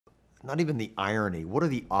not even the irony, what are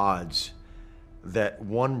the odds that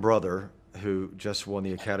one brother who just won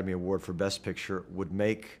the Academy Award for Best Picture would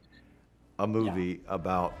make a movie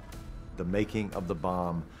about the making of the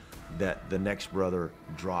bomb that the next brother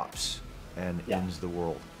drops and ends the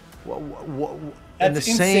world? In the That's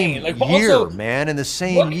same insane. Like, year, also, man, in the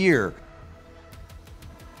same look, year.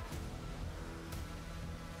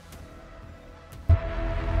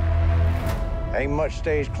 Ain't much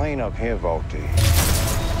stage cleanup here, Volty.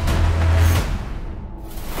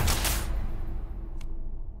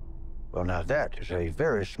 Well, now that is a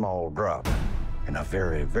very small drop in a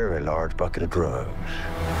very, very large bucket of drugs.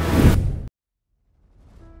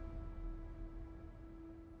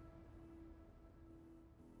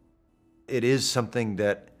 It is something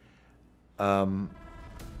that, it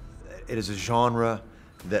is a genre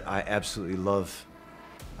that I absolutely love.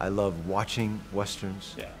 I love watching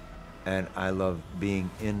Westerns. Yeah. And I love being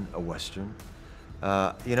in a Western.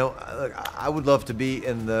 You know, I would love to be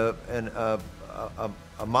in a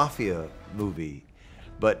mafia movie,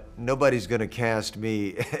 but nobody's gonna cast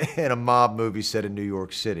me in a mob movie set in New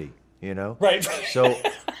York City, you know? Right. So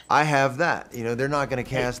I have that. You know, they're not gonna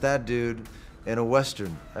cast that dude in a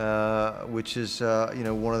Western, which is, you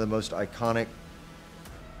know, one of the most iconic,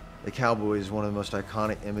 the cowboy is one of the most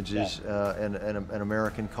iconic images in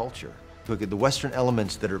American culture. Look at the Western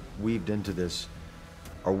elements that are weaved into this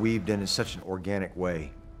are weaved in such an organic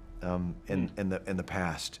way in the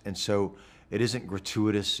past. And so it isn't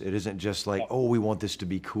gratuitous. It isn't just like, oh, we want this to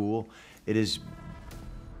be cool. It is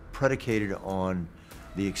predicated on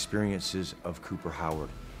the experiences of Cooper Howard.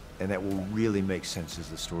 And that will really make sense as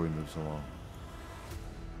the story moves along.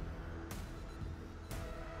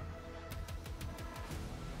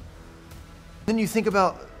 Then you think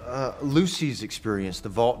about Lucy's experience, the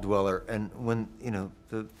vault dweller, and when, you know,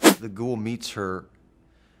 the ghoul meets her,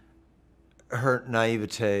 her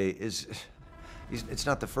naivete is, it's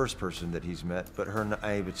not the first person that he's met, but her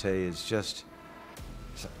naivete is just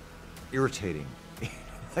irritating.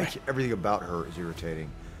 Like, everything about her is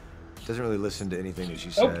irritating. Doesn't really listen to anything that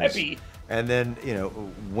she says. So peppy. And then, you know,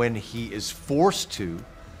 when he is forced to,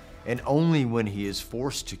 and only when he is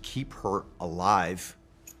forced to keep her alive,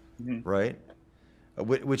 right?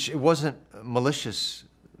 Which it wasn't malicious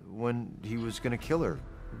when he was going to kill her.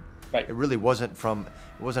 Right. It really wasn't it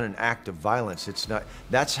wasn't an act of violence. It's not,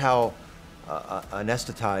 that's how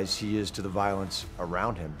anesthetized he is to the violence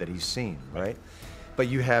around him that he's seen, right? But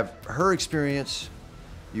you have her experience,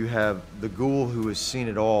 you have the ghoul who has seen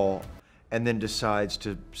it all and then decides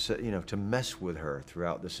to, you know, to mess with her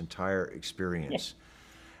throughout this entire experience.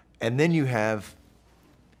 And then you have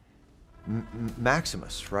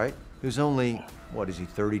Maximus, right? Who's only, what is he,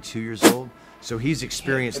 32 years old? So he's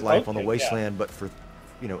experienced life on the wasteland, but for,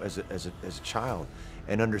 you know, as a child,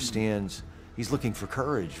 and understands he's looking for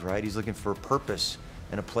courage, right? He's looking for a purpose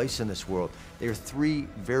and a place in this world. They are three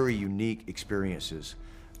very unique experiences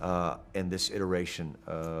in this iteration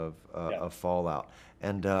of Fallout,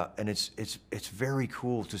 and it's very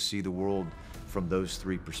cool to see the world from those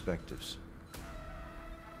three perspectives.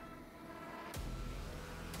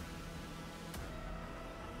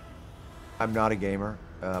 I'm not a gamer.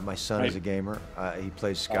 My son is a gamer. He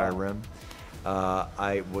plays Skyrim.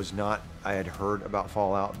 I had heard about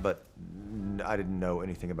Fallout, but I didn't know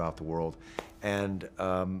anything about the world. And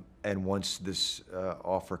once this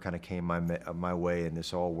offer kind of came my way and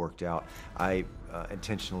this all worked out, I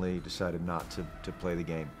intentionally decided not to play the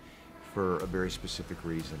game for a very specific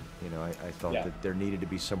reason. You know, I thought that there needed to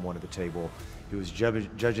be someone at the table who was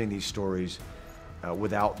judging these stories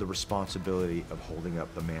without the responsibility of holding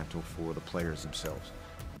up the mantle for the players themselves,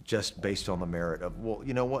 just based on the merit of, well,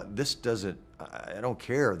 you know what, this doesn't, I don't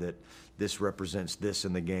care that this represents this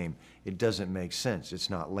in the game. It doesn't make sense.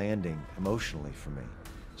 It's not landing emotionally for me.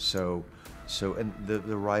 So and the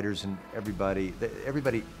writers and everybody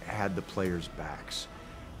had the players' backs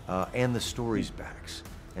and the story's backs.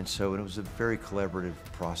 And so it was a very collaborative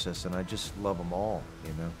process, and I just love them all,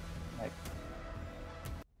 you know. Right.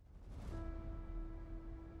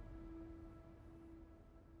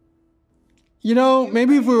 You know,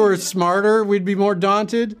 maybe if we were smarter, we'd be more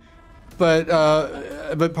daunted. But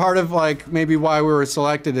part of like maybe why we were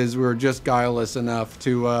selected is we were just guileless enough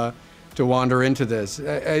to wander into this.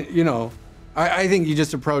 You know, I think you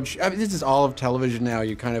just approach. I mean, this is all of television now.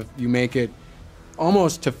 You make it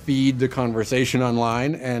almost to feed the conversation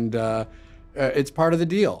online, and it's part of the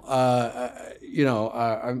deal. You know,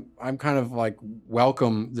 I'm kind of like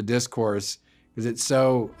welcome the discourse because it's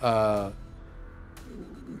so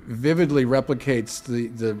vividly replicates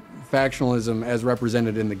the factionalism as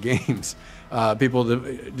represented in the games. People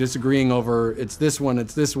disagreeing over it's this one,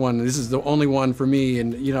 this is the only one for me,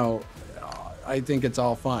 and you know, I think it's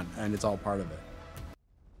all fun and it's all part of it.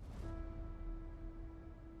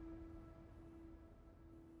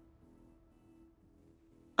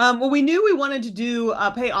 Well, we knew we wanted to do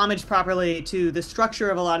pay homage properly to the structure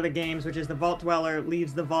of a lot of the games, which is the Vault Dweller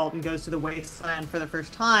leaves the vault and goes to the wasteland for the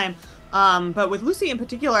first time. But with Lucy in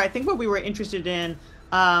particular, I think what we were interested in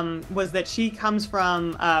was that she comes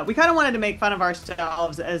from. We kind of wanted to make fun of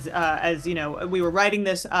ourselves as you know, we were writing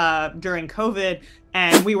this during COVID,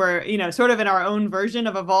 and we were, you know, sort of in our own version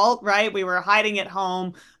of a vault, right? We were hiding at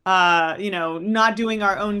home, you know, not doing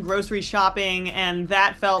our own grocery shopping, and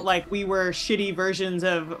that felt like we were shitty versions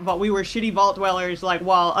of, well, we were shitty vault dwellers, like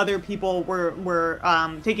while other people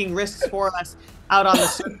were taking risks for us out on the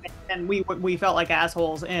surface, and we felt like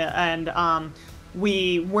assholes, and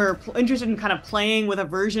we were interested in kind of playing with a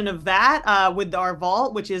version of that with our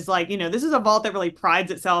vault, which is like, you know, this is a vault that really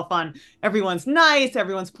prides itself on everyone's nice,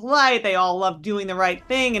 everyone's polite, they all love doing the right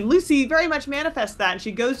thing. And Lucy very much manifests that. And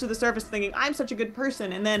she goes to the surface thinking, I'm such a good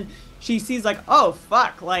person. And then she sees like, oh,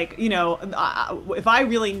 fuck, like, you know, if I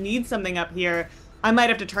really need something up here, I might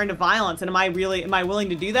have to turn to violence. And am I willing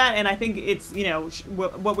to do that? And I think it's, you know,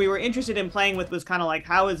 what we were interested in playing with was kind of like,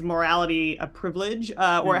 how is morality a privilege?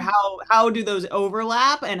 Or how do those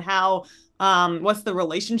overlap, and how, what's the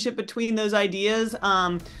relationship between those ideas?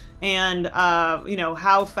 And you know,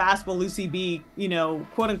 how fast will Lucy be, you know,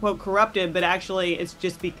 quote unquote corrupted, but actually it's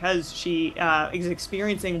just because she is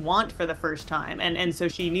experiencing want for the first time. And so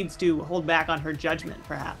she needs to hold back on her judgment,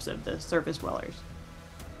 perhaps, of the surface dwellers.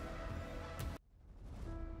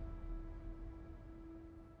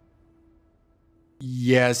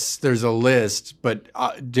 Yes, there's a list, but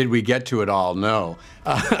did we get to it all? No,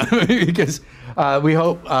 because we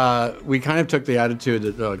hope, we kind of took the attitude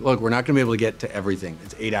that, look, we're not going to be able to get to everything.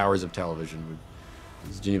 It's 8 hours of television.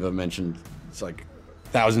 As Geneva mentioned, it's like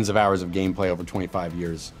thousands of hours of gameplay over 25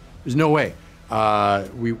 years. There's no way.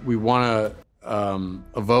 We want to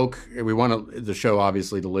evoke, we want the show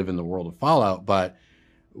obviously to live in the world of Fallout, but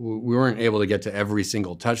we weren't able to get to every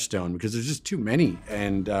single touchstone because there's just too many.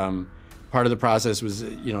 And part of the process was,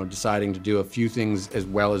 you know, deciding to do a few things as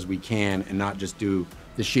well as we can and not just do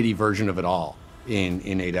the shitty version of it all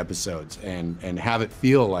in 8 episodes, and have it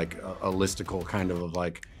feel like a listicle kind of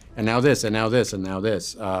like, and now this, and now this, and now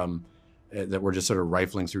this, that we're just sort of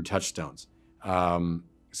rifling through touchstones.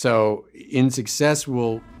 So in success,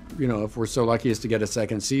 we'll, you know, if we're so lucky as to get a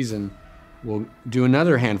second season, we'll do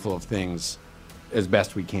another handful of things as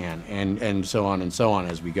best we can, and so on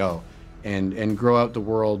as we go. And grow out the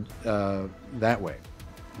world that way,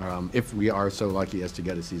 if we are so lucky as to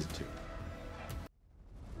get a season 2.